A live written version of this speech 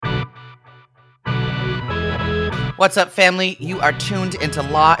What's up, family? You are tuned into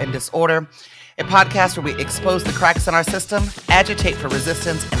Law and Disorder, a podcast where we expose the cracks in our system, agitate for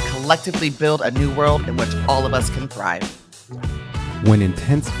resistance, and collectively build a new world in which all of us can thrive. When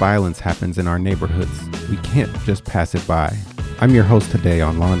intense violence happens in our neighborhoods, we can't just pass it by. I'm your host today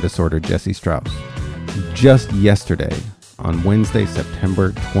on Law and Disorder, Jesse Strauss. Just yesterday, on Wednesday,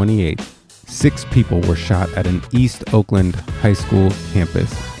 September 28th, 6 people were shot at an East Oakland high school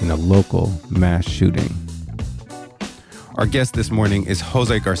campus in a local mass shooting. Our guest this morning is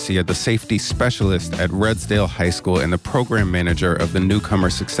Jose Garcia, the safety specialist at Reddsdale High School and the program manager of the Newcomer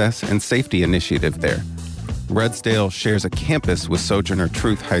Success and Safety Initiative there. Reddsdale shares a campus with Sojourner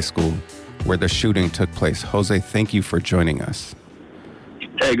Truth High School, where the shooting took place. Jose, thank you for joining us.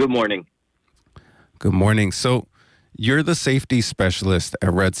 Hey, good morning. Good morning. So you're the safety specialist at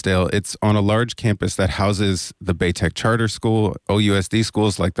Reddsdale. It's on a large campus that houses the Baytech Charter School, OUSD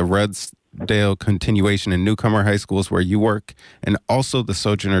schools like the Reddsdale Continuation and Newcomer High Schools where you work, and also the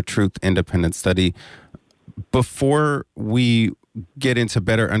Sojourner Truth Independent Study. Before we get into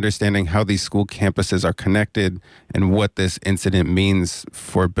better understanding how these school campuses are connected and what this incident means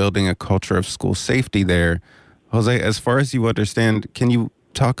for building a culture of school safety there, Jose, as far as you understand, can you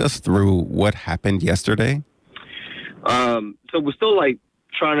talk us through what happened yesterday? So we're still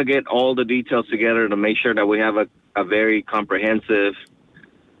trying to get all the details together to make sure that we have a very comprehensive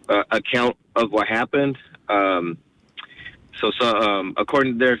account of what happened. According,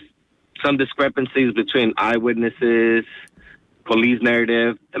 there's some discrepancies between eyewitnesses, police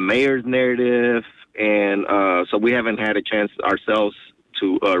narrative, the mayor's narrative, and so we haven't had a chance ourselves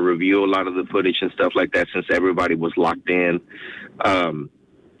to review a lot of the footage and stuff like that since everybody was locked in.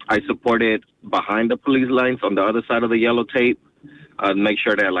 I supported behind the police lines on the other side of the yellow tape, make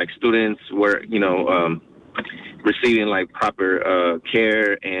sure that students were, receiving proper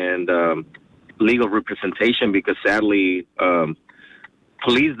care and legal representation, because sadly,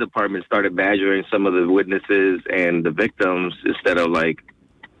 police department started badgering some of the witnesses and the victims instead of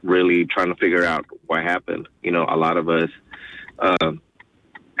really trying to figure out what happened. A lot of us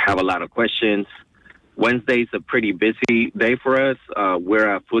have a lot of questions. Wednesday's a pretty busy day for us.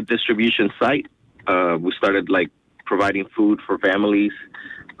 We're a food distribution site. We started providing food for families.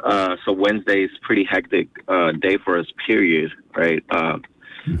 So Wednesday is pretty hectic day for us, period, right?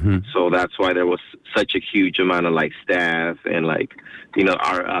 So that's why there was such a huge amount of staff and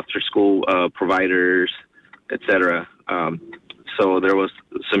our after school providers, etc. So there was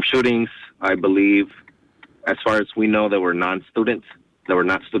some shootings, I believe. As far as we know, there were non-students. There were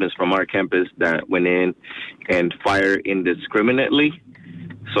not students from our campus that went in and fired indiscriminately.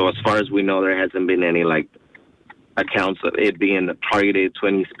 So as far as we know, there hasn't been any accounts of it being targeted to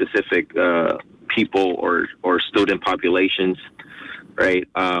any specific people or student populations, right?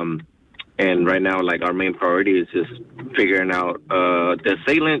 And right now, our main priority is just figuring out the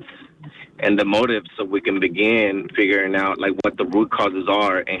assailants and the motives, so we can begin figuring out what the root causes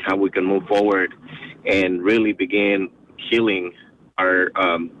are and how we can move forward and really begin healing our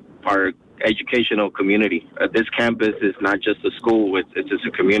educational community. This campus is not just a school; it's just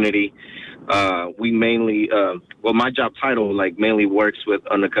a community. We mainly, my job title mainly works with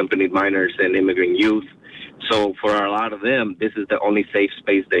unaccompanied minors and immigrant youth. So for a lot of them, this is the only safe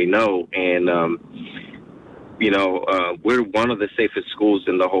space they know. And, we're one of the safest schools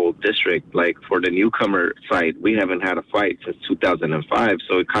in the whole district. For the Newcomer site, we haven't had a fight since 2005.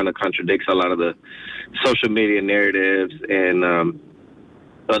 So it kind of contradicts a lot of the social media narratives and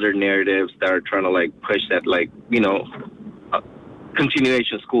other narratives that are trying to push that,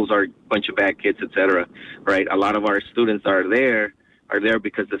 continuation schools are a bunch of bad kids, etc. Right? A lot of our students are there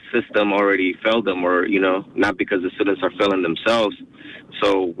because the system already failed them, or not because the students are failing themselves.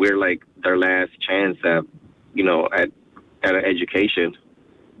 So we're their last chance at an education.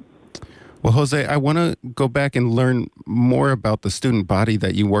 Well, Jose, I want to go back and learn more about the student body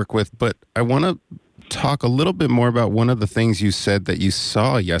that you work with, but I want to talk a little bit more about one of the things you said that you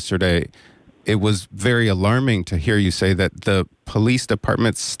saw yesterday. It was very alarming to hear you say that the police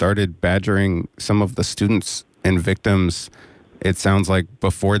department started badgering some of the students and victims, it sounds like,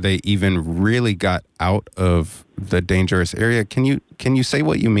 before they even really got out of the dangerous area. Can you say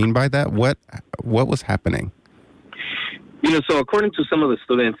what you mean by that? What was happening? So according to some of the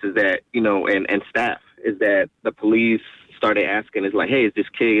students is that, and staff, is that the police started asking, hey, is this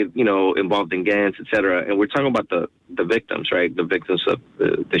kid, involved in gangs, et cetera? And we're talking about the victims, right? The victims of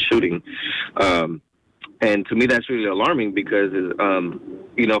the shooting. And to me, that's really alarming because,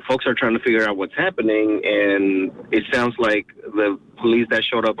 folks are trying to figure out what's happening. And it sounds like the police that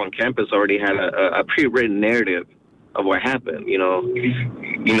showed up on campus already had a pre-written narrative of what happened,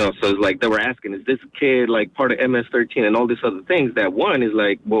 so it's like they were asking, is this kid like part of MS-13 and all these other things? That one is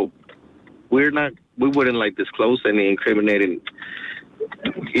like, well, we wouldn't like disclose any incriminating,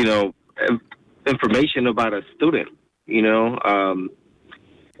 information about a student, and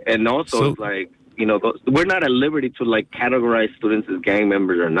also it's like, we're not at liberty to like categorize students as gang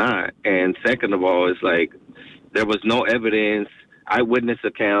members or not. And second of all, it's like there was no evidence, eyewitness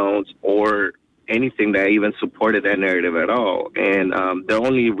accounts, or anything that even supported that narrative at all. And the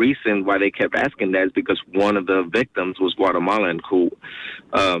only reason why they kept asking that is because one of the victims was Guatemalan, who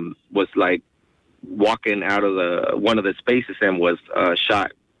was like walking out of one of the spaces and was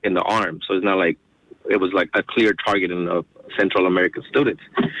shot in the arm. So it's not like it was like a clear targeting of Central American students,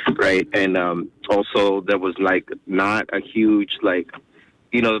 right? And also there was like not a huge like,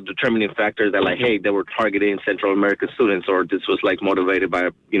 determining factor that like, hey, they were targeting Central American students, or this was like motivated by,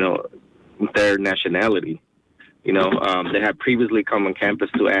 their nationality. They had previously come on campus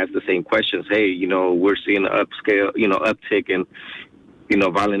to ask the same questions. Hey, we're seeing an uptick in,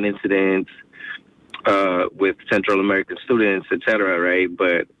 violent incidents with Central American students, et cetera, right?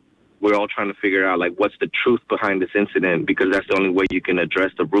 But we're all trying to figure out, like, what's the truth behind this incident, because that's the only way you can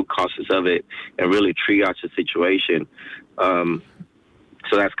address the root causes of it and really triage the situation.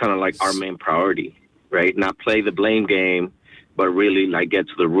 So that's kind of like our main priority, right? Not play the blame game, but really like get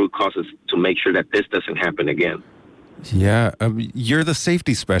to the root causes to make sure that this doesn't happen again. Yeah, you're the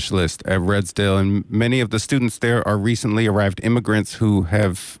safety specialist at Redesdale, and many of the students there are recently arrived immigrants who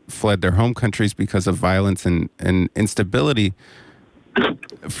have fled their home countries because of violence and instability.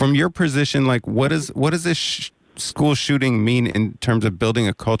 From your position, like, what does this school shooting mean in terms of building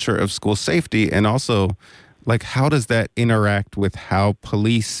a culture of school safety, and also, like, how does that interact with how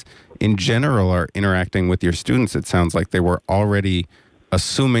police in general are interacting with your students? It sounds like they were already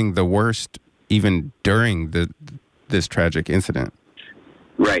assuming the worst even during this tragic incident.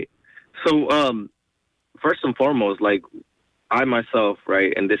 Right. So, first and foremost, like, I myself,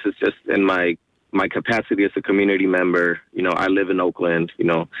 right, and this is just in my capacity as a community member, I live in Oakland,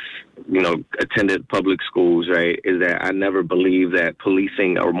 attended public schools, right, is that I never believe that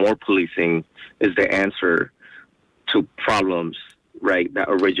policing or more policing is the answer to problems, right, that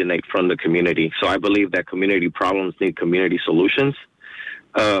originate from the community. So I believe that community problems need community solutions.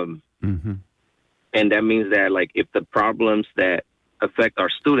 And that means that, like, if the problems that affect our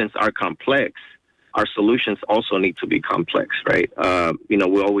students are complex, our solutions also need to be complex, right?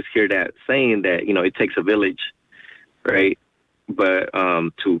 We always hear that saying that, it takes a village, right? But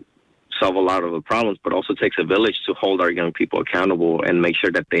to solve a lot of the problems, but also takes a village to hold our young people accountable and make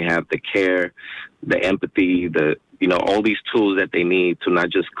sure that they have the care, the empathy, all these tools that they need to not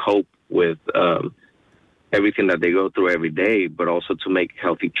just cope with everything that they go through every day, but also to make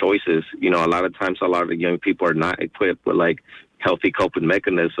healthy choices. A lot of times, a lot of the young people are not equipped with like healthy coping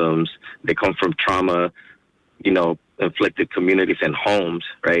mechanisms. They come from trauma, inflicted communities and homes,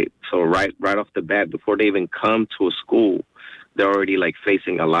 right? So right off the bat, before they even come to a school, they're already like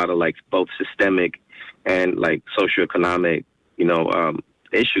facing a lot of like both systemic and like socioeconomic,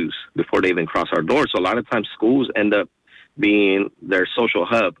 issues before they even cross our doors. So a lot of times schools end up being their social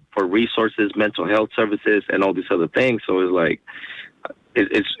hub for resources, mental health services, and all these other things. So it's like,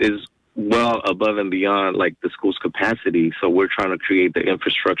 it's well above and beyond like the school's capacity. So we're trying to create the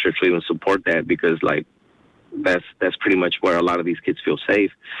infrastructure to even support that, because like that's pretty much where a lot of these kids feel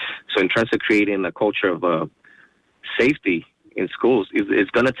safe. So in terms of creating a culture of safety in schools,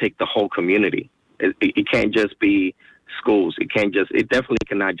 it's going to take the whole community. It can't just be schools. It definitely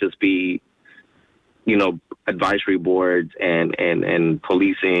cannot just be, advisory boards and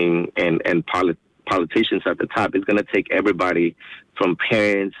policing and politicians at the top. It's going to take everybody from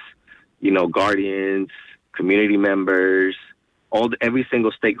parents, guardians, community members, every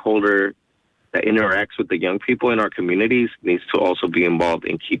single stakeholder that interacts with the young people in our communities needs to also be involved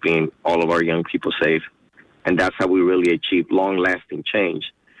in keeping all of our young people safe. And that's how we really achieve long-lasting change,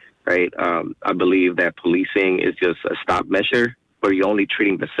 right? I believe that policing is just a stop measure where you're only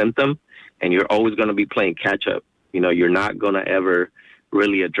treating the symptom, and you're always going to be playing catch-up. You're not going to ever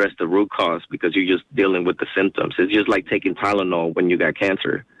really address the root cause because you're just dealing with the symptoms. It's just like taking Tylenol when you got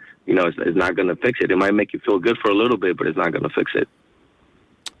cancer. It's not going to fix it. It might make you feel good for a little bit, but it's not going to fix it.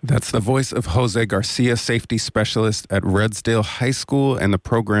 That's the voice of Jose Garcia, safety specialist at Redesdale High School and the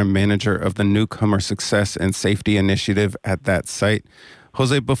program manager of the Newcomer Success and Safety Initiative at that site.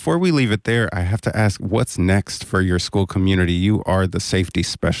 Jose, before we leave it there, I have to ask, what's next for your school community? You are the safety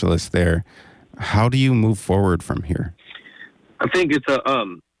specialist there. How do you move forward from here? I think it's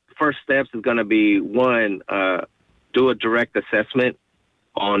first steps is going to be, one, do a direct assessment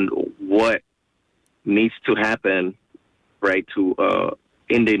on what needs to happen right, to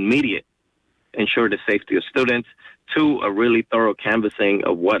in the immediate ensure the safety of students. 2, a really thorough canvassing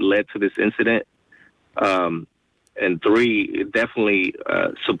of what led to this incident. And 3, definitely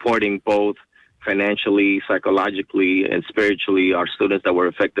supporting both financially, psychologically, and spiritually our students that were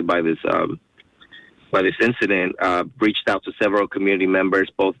affected by this incident. Reached out to several community members,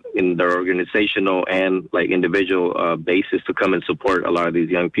 both in their organizational and like individual basis, to come and support a lot of these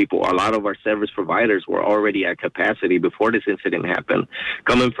young people. A lot of our service providers were already at capacity before this incident happened.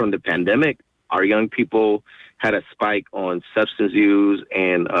 Coming from the pandemic, our young people had a spike on substance use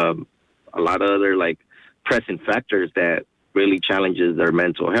and a lot of other like pressing factors that really challenges their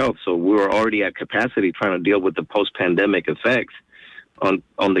mental health. So we were already at capacity trying to deal with the post-pandemic effects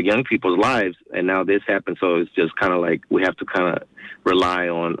on the young people's lives, and now this happened. So it's just kind of like we have to kind of rely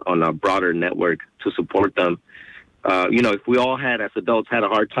on a broader network to support them. If we all had, as adults, had a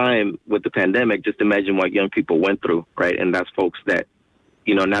hard time with the pandemic, just imagine what young people went through, right? And that's folks that,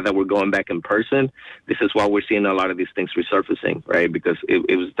 now that we're going back in person, this is why we're seeing a lot of these things resurfacing, right? Because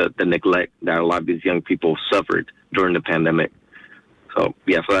it was the neglect that a lot of these young people suffered during the pandemic. So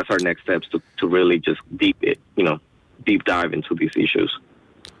that's our next steps to really just deep dive into these issues.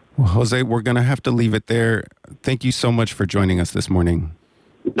 Well, Jose, we're going to have to leave it there. Thank you so much for joining us this morning.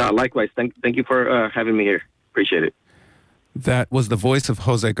 No, likewise. Thank you for having me here. Appreciate it. That was the voice of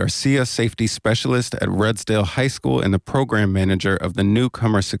Jose Garcia, safety specialist at Rudsdale High School and the program manager of the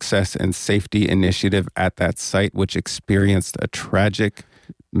Newcomer Success and Safety Initiative at that site, which experienced a tragic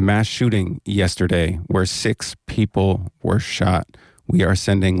mass shooting yesterday where 6 people were shot. We are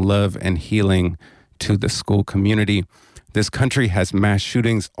sending love and healing to the school community. This country has mass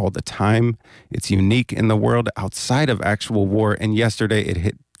shootings all the time. It's unique in the world outside of actual war, and yesterday it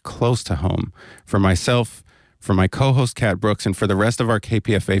hit close to home. For myself, for my co-host Kat Brooks, and for the rest of our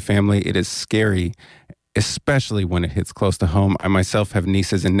KPFA family, it is scary, especially when it hits close to home. I myself have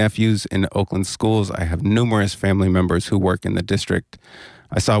nieces and nephews in Oakland schools. I have numerous family members who work in the district.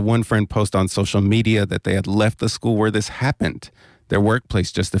 I saw one friend post on social media that they had left the school where this happened, their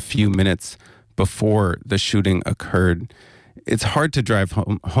workplace, just a few minutes before the shooting occurred. It's hard to drive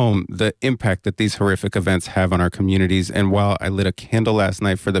home the impact that these horrific events have on our communities. And while I lit a candle last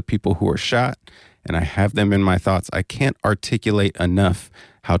night for the people who were shot, and I have them in my thoughts, I can't articulate enough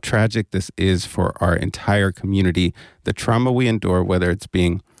how tragic this is for our entire community. The trauma we endure, whether it's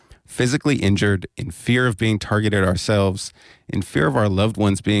being physically injured, in fear of being targeted ourselves, in fear of our loved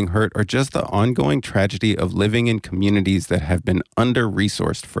ones being hurt, or just the ongoing tragedy of living in communities that have been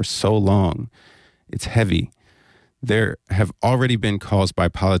under-resourced for so long. It's heavy. There have already been calls by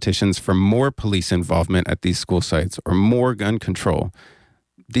politicians for more police involvement at these school sites or more gun control.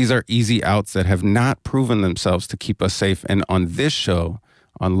 These are easy outs that have not proven themselves to keep us safe. And on this show,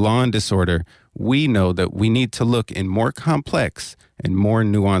 on Law and Disorder, we know that we need to look in more complex and more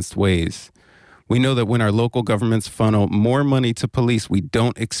nuanced ways. We know that when our local governments funnel more money to police, we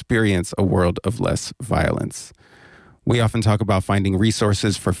don't experience a world of less violence. We often talk about finding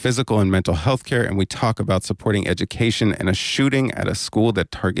resources for physical and mental health care, and we talk about supporting education, and a shooting at a school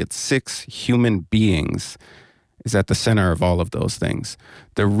that targets 6 human beings is at the center of all of those things.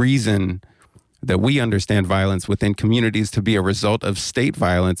 The reason that we understand violence within communities to be a result of state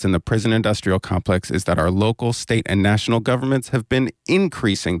violence in the prison industrial complex is that our local, state, and national governments have been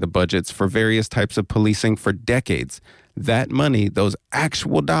increasing the budgets for various types of policing for decades. That money, those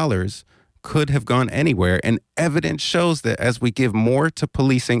actual dollars, could have gone anywhere, and evidence shows that as we give more to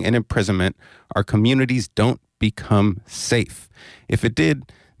policing and imprisonment, our communities don't become safe. If it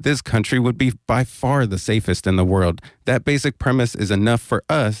did, this country would be by far the safest in the world. That basic premise is enough for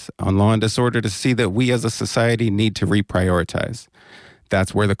us on Law and Disorder to see that we as a society need to reprioritize.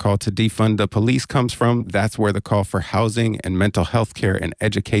 That's where the call to defund the police comes from. That's where the call for housing and mental health care and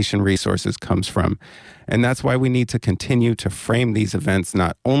education resources comes from. And that's why we need to continue to frame these events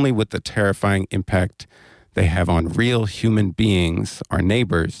not only with the terrifying impact they have on real human beings, our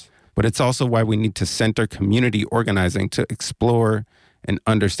neighbors, but it's also why we need to center community organizing to explore and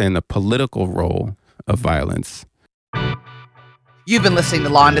understand the political role of violence. You've been listening to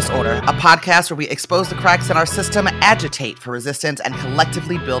Law and Disorder, a podcast where we expose the cracks in our system, agitate for resistance, and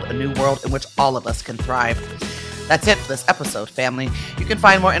collectively build a new world in which all of us can thrive. That's it for this episode, family. You can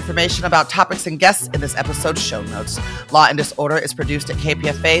find more information about topics and guests in this episode's show notes. Law and Disorder is produced at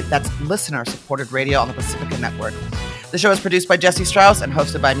KPFA, that's listener-supported radio on the Pacifica Network. The show is produced by Jesse Strauss and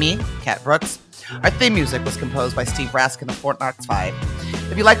hosted by me, Kat Brooks. Our theme music was composed by Steve Raskin of Fort Knox 5.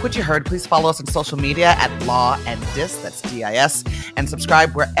 If you like what you heard, please follow us on social media at Law and Dis, that's DIS, and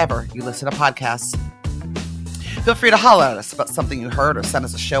subscribe wherever you listen to podcasts. Feel free to holler at us about something you heard or send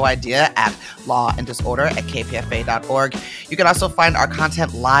us a show idea at lawanddisorder@kpfa.org. You can also find our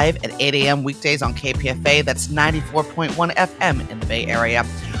content live at 8 a.m. weekdays on KPFA. That's 94.1 FM in the Bay Area.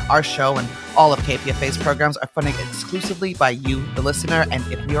 Our show and all of KPFA's programs are funded exclusively by you, the listener. And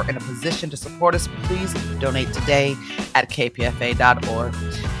if you're in a position to support us, please donate today at kpfa.org.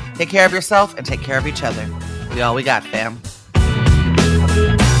 Take care of yourself and take care of each other. We all we got, fam.